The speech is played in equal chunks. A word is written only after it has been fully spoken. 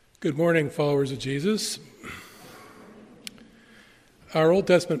Good morning, followers of Jesus. Our Old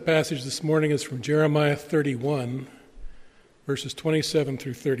Testament passage this morning is from Jeremiah 31, verses 27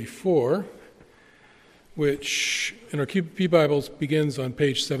 through 34, which in our QP Bibles begins on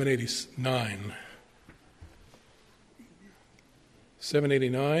page 789.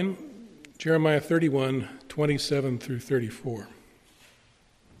 789, Jeremiah 31, 27 through 34.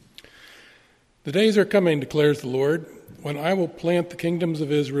 The days are coming, declares the Lord, when I will plant the kingdoms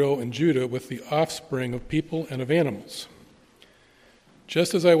of Israel and Judah with the offspring of people and of animals.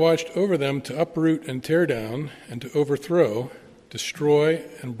 Just as I watched over them to uproot and tear down, and to overthrow, destroy,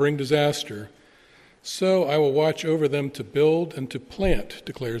 and bring disaster, so I will watch over them to build and to plant,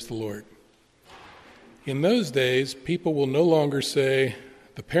 declares the Lord. In those days, people will no longer say,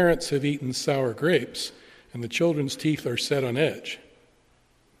 the parents have eaten sour grapes, and the children's teeth are set on edge.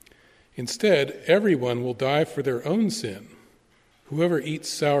 Instead, everyone will die for their own sin. Whoever eats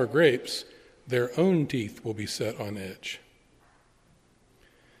sour grapes, their own teeth will be set on edge.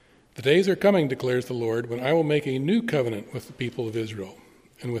 The days are coming, declares the Lord, when I will make a new covenant with the people of Israel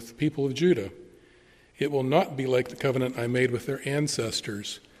and with the people of Judah. It will not be like the covenant I made with their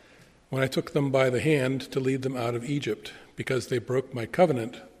ancestors when I took them by the hand to lead them out of Egypt, because they broke my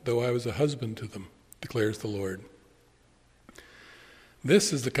covenant, though I was a husband to them, declares the Lord.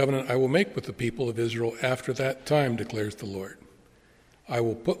 This is the covenant I will make with the people of Israel after that time, declares the Lord. I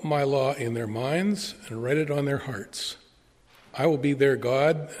will put my law in their minds and write it on their hearts. I will be their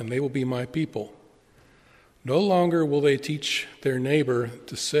God, and they will be my people. No longer will they teach their neighbor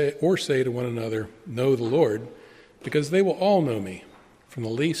to say to one another, know the Lord, because they will all know me, from the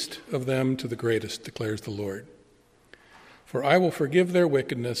least of them to the greatest, declares the Lord. For I will forgive their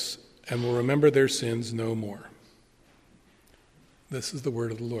wickedness and will remember their sins no more. This is the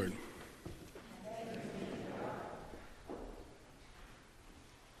word of the Lord.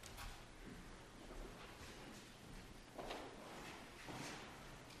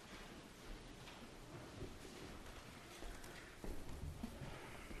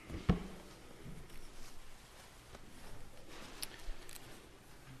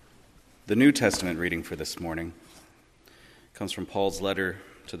 The New Testament reading for this morning comes from Paul's letter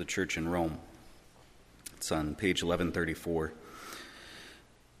to the church in Rome. It's on page 1134.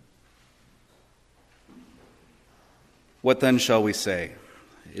 What then shall we say?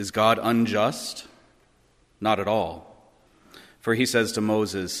 Is God unjust? Not at all. For he says to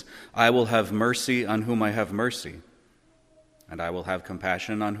Moses, I will have mercy on whom I have mercy, and I will have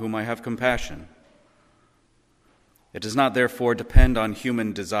compassion on whom I have compassion. It does not therefore depend on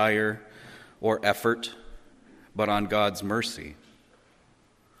human desire or effort, but on God's mercy.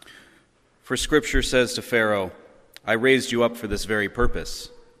 For Scripture says to Pharaoh, I raised you up for this very purpose,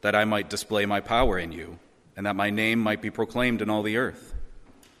 that I might display my power in you, and that my name might be proclaimed in all the earth.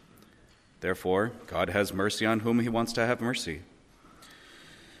 Therefore, God has mercy on whom he wants to have mercy,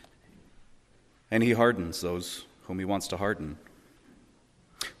 and he hardens those whom he wants to harden.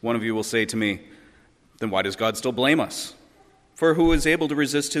 One of you will say to me, then why does God still blame us? For who is able to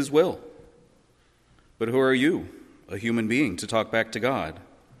resist his will? But who are you, a human being, to talk back to God?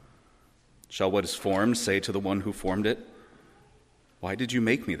 Shall what is formed say to the one who formed it, why did you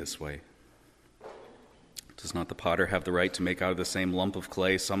make me this way? Does not the potter have the right to make out of the same lump of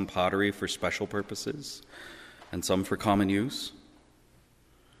clay some pottery for special purposes and some for common use?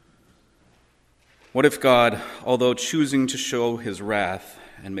 What if God, although choosing to show his wrath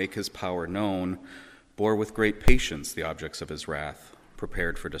and make his power known, bore with great patience the objects of his wrath,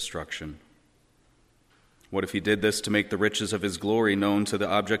 prepared for destruction? What if he did this to make the riches of his glory known to the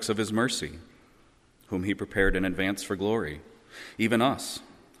objects of his mercy, whom he prepared in advance for glory, even us,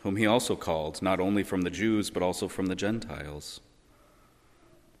 whom he also called, not only from the Jews, but also from the Gentiles?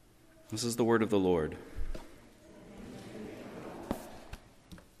 This is the word of the Lord.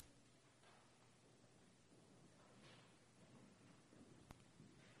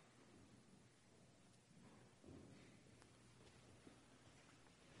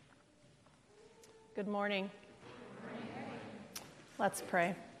 Good morning. Let's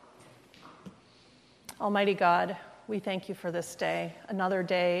pray. Almighty God, we thank you for this day, another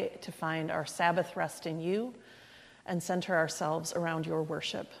day to find our Sabbath rest in you and center ourselves around your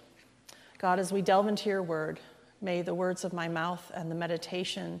worship. God, as we delve into your word, may the words of my mouth and the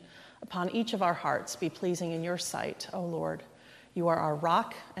meditation upon each of our hearts be pleasing in your sight, O Lord. You are our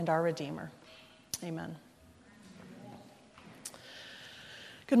rock and our Redeemer. Amen.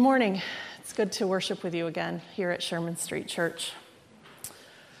 Good morning. It's good to worship with you again here at Sherman Street Church.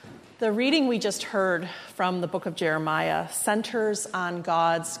 The reading we just heard from the book of Jeremiah centers on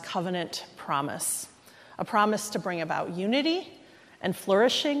God's covenant promise, a promise to bring about unity and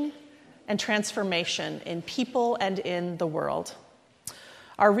flourishing and transformation in people and in the world.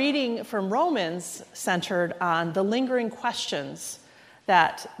 Our reading from Romans centered on the lingering questions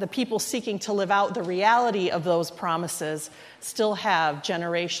that the people seeking to live out the reality of those promises still have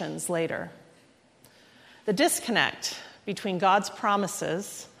generations later. The disconnect between God's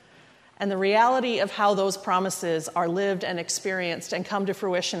promises and the reality of how those promises are lived and experienced and come to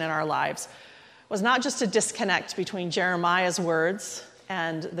fruition in our lives was not just a disconnect between Jeremiah's words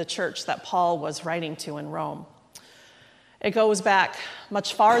and the church that Paul was writing to in Rome. It goes back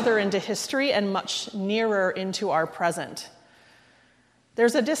much farther into history and much nearer into our present.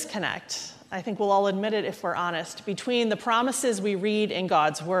 There's a disconnect, I think we'll all admit it if we're honest, between the promises we read in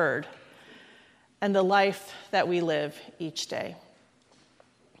God's word and the life that we live each day.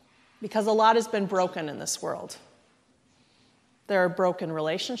 Because a lot has been broken in this world. There are broken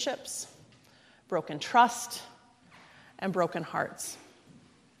relationships, broken trust, and broken hearts.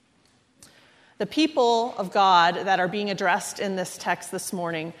 The people of God that are being addressed in this text this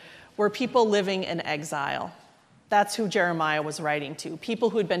morning were people living in exile. That's who Jeremiah was writing to. People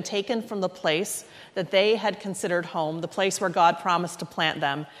who had been taken from the place that they had considered home, the place where God promised to plant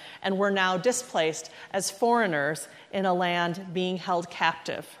them, and were now displaced as foreigners in a land being held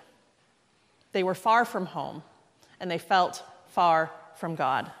captive. They were far from home, and they felt far from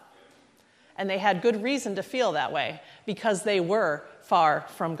God. And they had good reason to feel that way, because they were far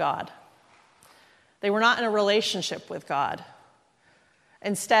from God. They were not in a relationship with God.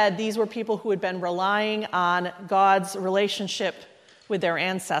 Instead, these were people who had been relying on God's relationship with their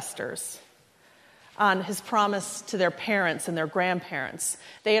ancestors, on his promise to their parents and their grandparents.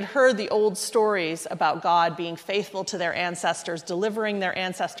 They had heard the old stories about God being faithful to their ancestors, delivering their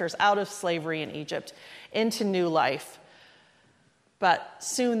ancestors out of slavery in Egypt into new life. But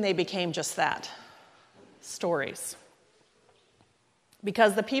soon they became just that, stories.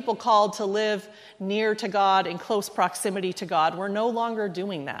 Because the people called to live near to God, in close proximity to God, were no longer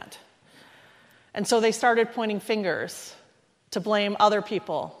doing that. And so they started pointing fingers to blame other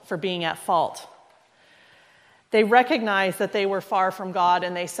people for being at fault. They recognized that they were far from God,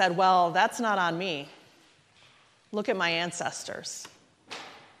 and they said, well, that's not on me. Look at my ancestors.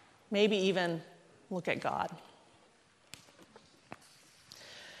 Maybe even look at God.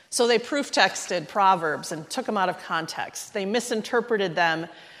 So they proof-texted Proverbs and took them out of context. They misinterpreted them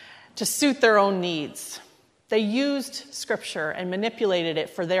to suit their own needs. They used Scripture and manipulated it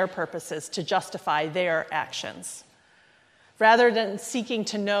for their purposes to justify their actions. Rather than seeking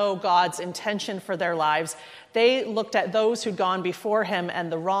to know God's intention for their lives, they looked at those who'd gone before him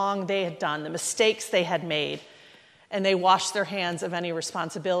and the wrong they had done, the mistakes they had made, and they washed their hands of any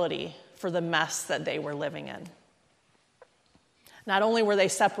responsibility for the mess that they were living in. Not only were they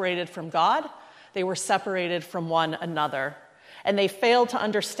separated from God, they were separated from one another. And they failed to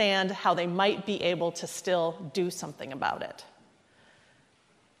understand how they might be able to still do something about it.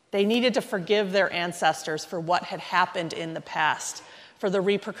 They needed to forgive their ancestors for what had happened in the past, for the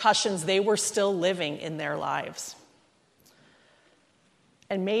repercussions they were still living in their lives.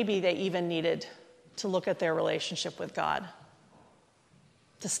 And maybe they even needed to look at their relationship with God,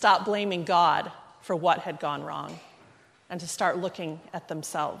 to stop blaming God for what had gone wrong, and to start looking at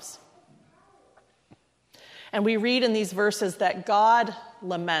themselves. And we read in these verses that God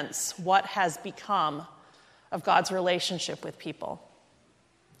laments what has become of God's relationship with people.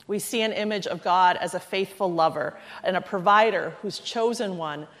 We see an image of God as a faithful lover and a provider whose chosen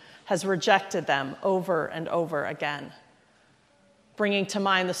one has rejected them over and over again. Bringing to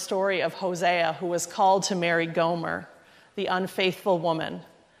mind the story of Hosea, who was called to marry Gomer, the unfaithful woman,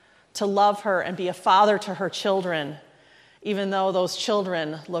 to love her and be a father to her children, even though those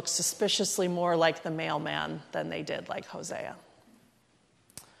children looked suspiciously more like the mailman than they did like Hosea.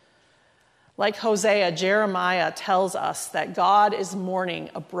 Like Hosea, Jeremiah tells us that God is mourning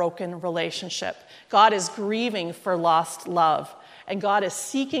a broken relationship. God is grieving for lost love, and God is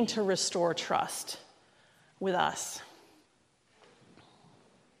seeking to restore trust with us.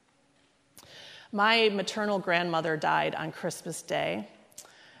 My maternal grandmother died on Christmas Day,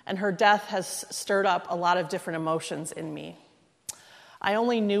 and her death has stirred up a lot of different emotions in me. I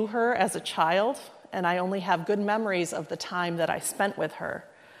only knew her as a child, and I only have good memories of the time that I spent with her.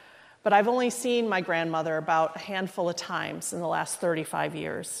 But I've only seen my grandmother about a handful of times in the last 35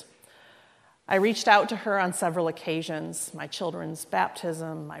 years. I reached out to her on several occasions, my children's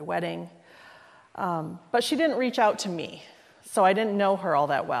baptism, my wedding, but she didn't reach out to me, so I didn't know her all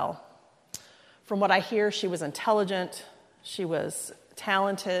that well. From what I hear, she was intelligent, she was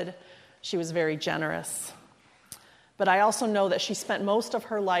talented, she was very generous. But I also know that she spent most of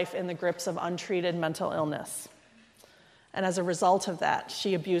her life in the grips of untreated mental illness. And as a result of that,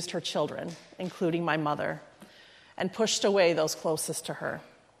 she abused her children, including my mother, and pushed away those closest to her.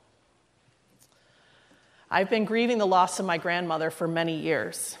 I've been grieving the loss of my grandmother for many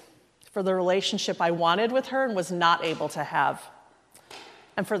years, for the relationship I wanted with her and was not able to have,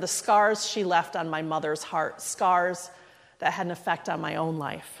 and for the scars she left on my mother's heart, scars that had an effect on my own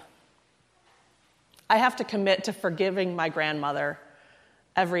life. I have to commit to forgiving my grandmother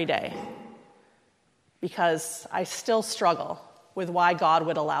every day because I still struggle with why God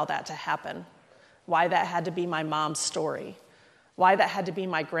would allow that to happen, why that had to be my mom's story, why that had to be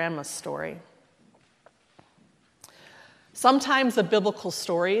my grandma's story. Sometimes the biblical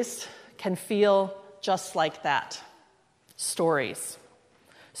stories can feel just like that, stories.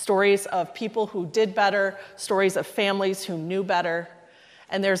 Stories of people who did better, stories of families who knew better,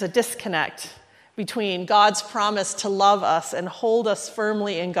 and there's a disconnect between God's promise to love us and hold us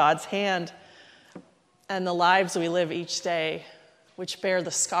firmly in God's hand and the lives we live each day, which bear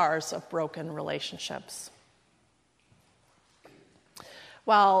the scars of broken relationships.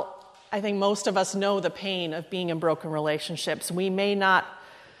 While I think most of us know the pain of being in broken relationships, we may not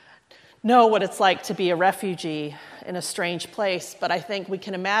know what it's like to be a refugee in a strange place, but I think we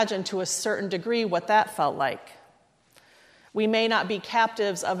can imagine to a certain degree what that felt like. We may not be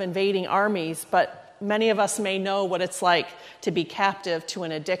captives of invading armies, but many of us may know what it's like to be captive to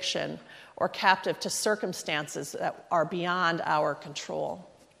an addiction or captive to circumstances that are beyond our control.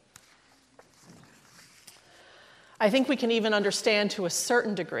 I think we can even understand to a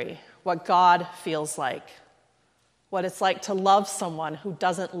certain degree what God feels like, what it's like to love someone who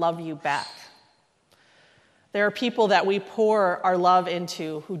doesn't love you back. There are people that we pour our love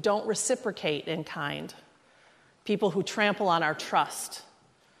into who don't reciprocate in kind, people who trample on our trust.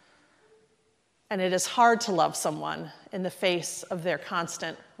 And it is hard to love someone in the face of their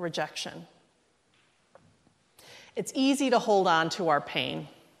constant rejection. It's easy to hold on to our pain,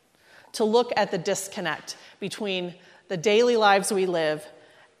 to look at the disconnect between the daily lives we live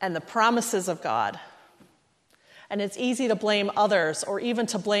and the promises of God. And it's easy to blame others or even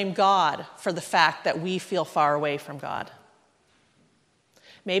to blame God for the fact that we feel far away from God.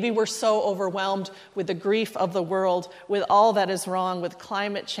 Maybe we're so overwhelmed with the grief of the world, with all that is wrong, with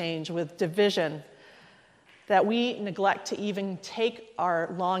climate change, with division, that we neglect to even take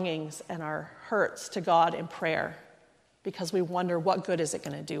our longings and our hurts to God in prayer because we wonder, what good is it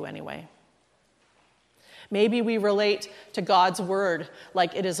going to do anyway? Maybe we relate to God's word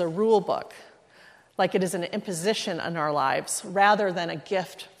like it is a rule book, like it is an imposition on our lives, rather than a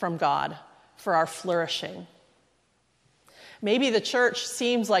gift from God for our flourishing. Maybe the church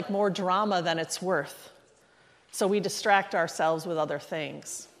seems like more drama than it's worth, so we distract ourselves with other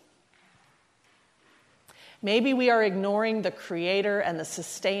things. Maybe we are ignoring the creator and the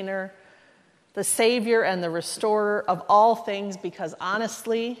sustainer, the savior and the restorer of all things because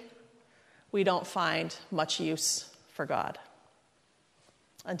honestly, we don't find much use for God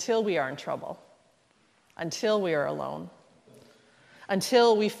until we are in trouble, until we are alone,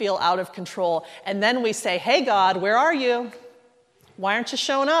 until we feel out of control. And then we say, hey, God, where are you? Why aren't you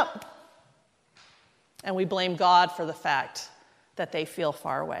showing up? And we blame God for the fact that they feel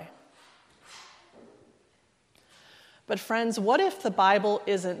far away. But friends, what if the Bible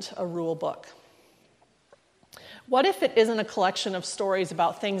isn't a rule book? What if it isn't a collection of stories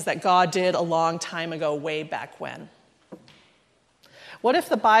about things that God did a long time ago, way back when? What if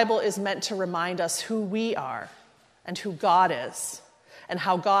the Bible is meant to remind us who we are and who God is and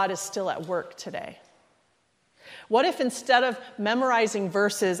how God is still at work today? What if instead of memorizing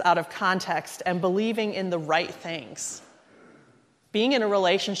verses out of context and believing in the right things, being in a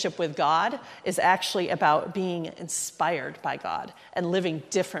relationship with God is actually about being inspired by God and living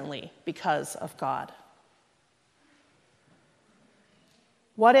differently because of God?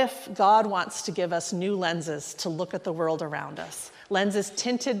 What if God wants to give us new lenses to look at the world around us, lenses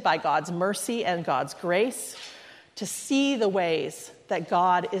tinted by God's mercy and God's grace, to see the ways that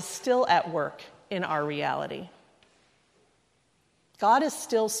God is still at work in our reality? God is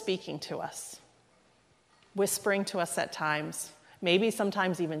still speaking to us, whispering to us at times, maybe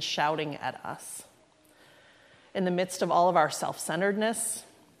sometimes even shouting at us. In the midst of all of our self-centeredness,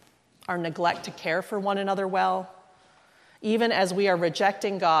 our neglect to care for one another well, even as we are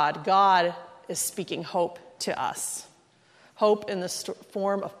rejecting God, God is speaking hope to us. Hope in the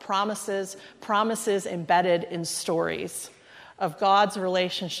form of promises embedded in stories of God's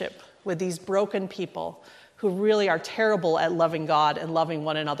relationship with these broken people who really are terrible at loving God and loving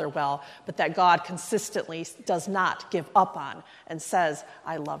one another well, but that God consistently does not give up on and says,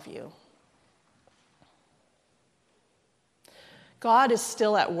 I love you. God is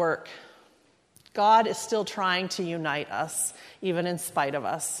still at work. God is still trying to unite us, even in spite of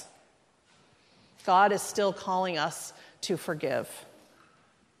us. God is still calling us to forgive.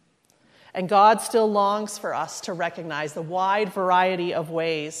 And God still longs for us to recognize the wide variety of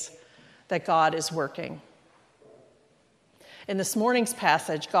ways that God is working. In this morning's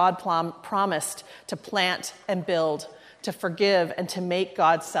passage, God promised to plant and build, to forgive, and to make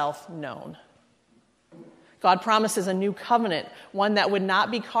God's self known. God promises a new covenant, one that would not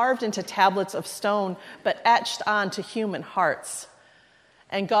be carved into tablets of stone, but etched onto human hearts.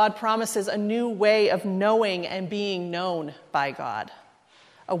 And God promises a new way of knowing and being known by God,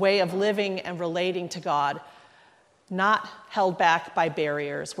 a way of living and relating to God, not held back by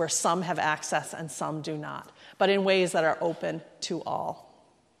barriers where some have access and some do not, but in ways that are open to all.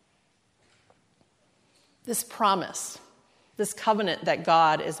 This promise, this covenant that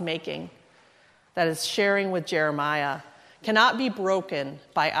God is making, that is sharing with Jeremiah, cannot be broken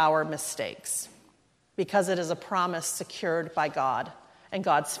by our mistakes, because it is a promise secured by God and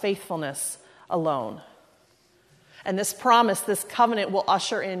God's faithfulness alone. And this promise, this covenant, will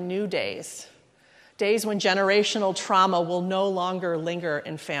usher in new days, days when generational trauma will no longer linger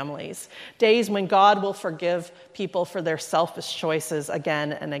in families, days when God will forgive people for their selfish choices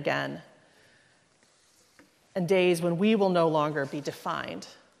again and again, and days when we will no longer be defined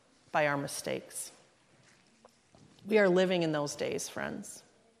by our mistakes. We are living in those days, friends.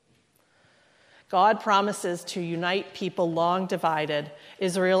 God promises to unite people long divided,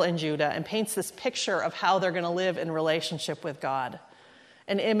 Israel and Judah, and paints this picture of how they're going to live in relationship with God,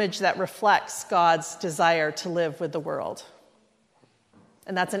 an image that reflects God's desire to live with the world.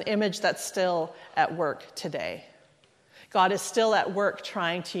 And that's an image that's still at work today. God is still at work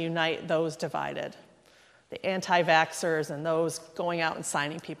trying to unite those divided, the anti-vaxxers and those going out and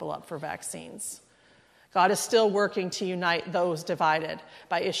signing people up for vaccines. God is still working to unite those divided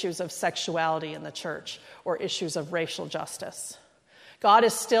by issues of sexuality in the church or issues of racial justice. God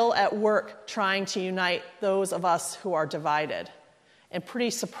is still at work trying to unite those of us who are divided in pretty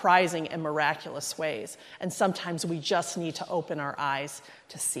surprising and miraculous ways, and sometimes we just need to open our eyes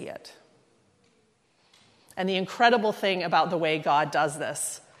to see it. And the incredible thing about the way God does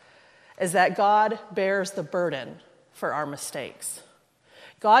this is that God bears the burden for our mistakes.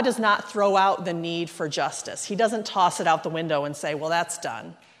 God does not throw out the need for justice. He doesn't toss it out the window and say, well, that's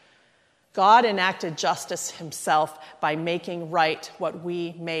done. God enacted justice himself by making right what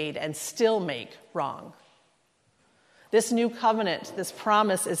we made and still make wrong. This new covenant, this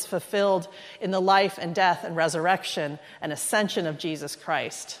promise, is fulfilled in the life and death and resurrection and ascension of Jesus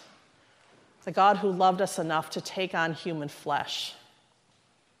Christ, the God who loved us enough to take on human flesh,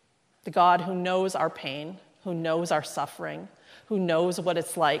 the God who knows our pain, who knows our suffering, who knows what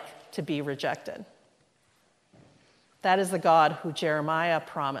it's like to be rejected. That is the God who Jeremiah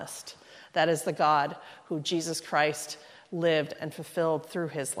promised. That is the God who Jesus Christ lived and fulfilled through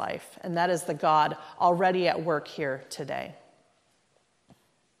his life. And that is the God already at work here today.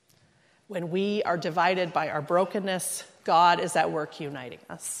 When we are divided by our brokenness, God is at work uniting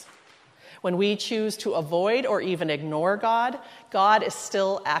us. When we choose to avoid or even ignore God, God is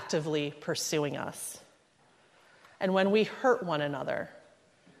still actively pursuing us. And when we hurt one another,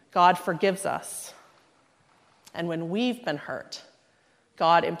 God forgives us. And when we've been hurt,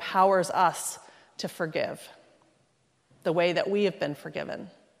 God empowers us to forgive the way that we have been forgiven,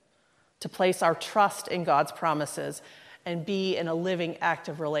 to place our trust in God's promises and be in a living,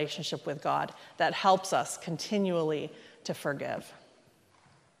 active relationship with God that helps us continually to forgive.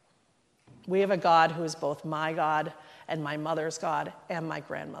 We have a God who is both my God and my mother's God and my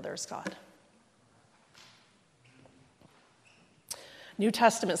grandmother's God. New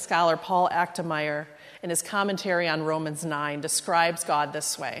Testament scholar Paul Achtemeier, in his commentary on Romans 9, describes God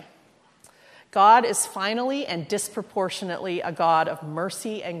this way. God is finally and disproportionately a God of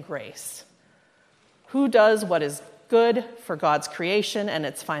mercy and grace, who does what is good for God's creation and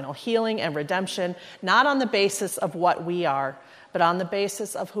its final healing and redemption, not on the basis of what we are, but on the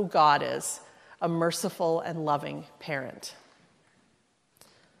basis of who God is, a merciful and loving parent.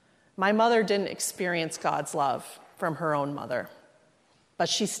 My mother didn't experience God's love from her own mother, but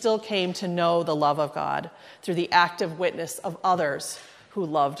she still came to know the love of God through the active witness of others who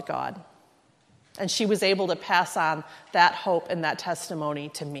loved God. And she was able to pass on that hope and that testimony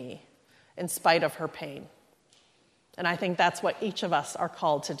to me in spite of her pain. And I think that's what each of us are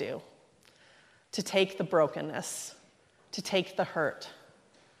called to do, to take the brokenness, to take the hurt,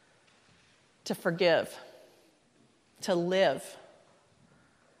 to forgive, to live,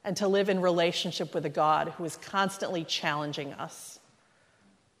 and to live in relationship with a God who is constantly challenging us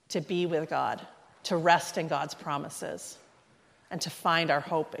to be with God, to rest in God's promises, and to find our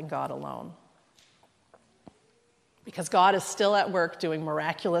hope in God alone. because God is still at work doing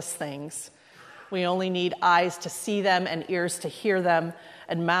miraculous things. We only need eyes to see them and ears to hear them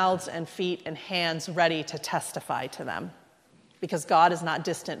and mouths and feet and hands ready to testify to them, because God is not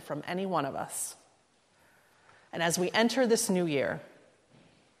distant from any one of us. And as we enter this new year,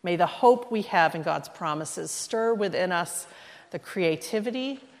 may the hope we have in God's promises stir within us the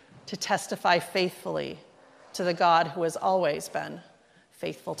creativity to testify faithfully to the God who has always been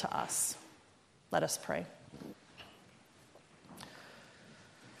faithful to us. Let us pray.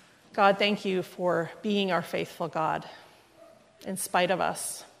 God, thank you for being our faithful God in spite of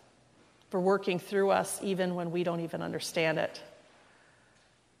us, for working through us even when we don't even understand it,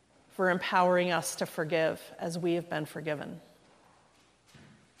 for empowering us to forgive as we have been forgiven.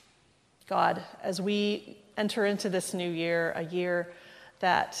 God, as we enter into this new year, a year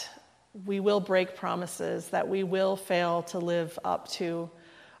that we will break promises, that we will fail to live up to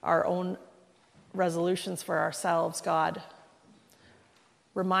our own resolutions for ourselves, God,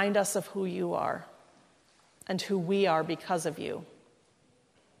 remind us of who you are and who we are because of you,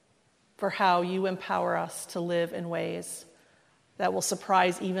 for how you empower us to live in ways that will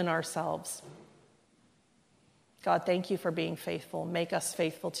surprise even ourselves. God, thank you for being faithful. Make us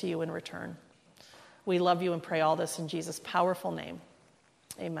faithful to you in return. We love you and pray all this in Jesus' powerful name.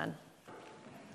 Amen.